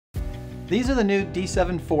These are the new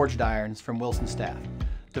D7 forged irons from Wilson Staff,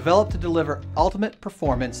 developed to deliver ultimate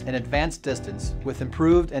performance and advanced distance with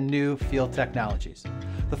improved and new field technologies.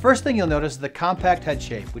 The first thing you'll notice is the compact head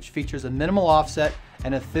shape, which features a minimal offset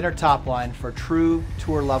and a thinner top line for true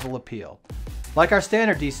tour level appeal. Like our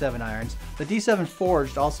standard D7 irons, the D7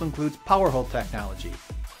 Forged also includes power hole technology,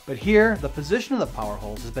 but here the position of the power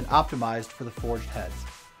holes has been optimized for the forged heads.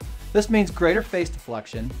 This means greater face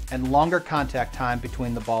deflection and longer contact time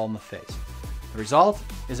between the ball and the face. The result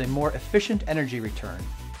is a more efficient energy return,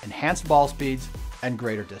 enhanced ball speeds, and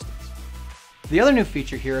greater distance. The other new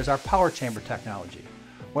feature here is our power chamber technology.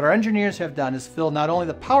 What our engineers have done is fill not only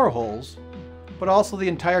the power holes, but also the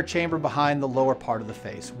entire chamber behind the lower part of the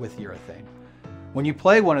face with urethane. When you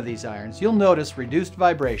play one of these irons, you'll notice reduced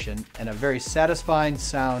vibration and a very satisfying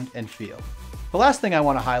sound and feel. The last thing I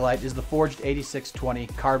want to highlight is the forged 8620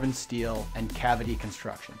 carbon steel and cavity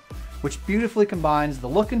construction, which beautifully combines the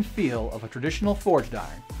look and feel of a traditional forged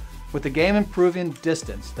iron with the game-improving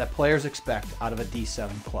distance that players expect out of a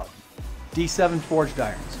D7 club. D7 forged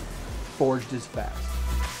irons. Forged is fast.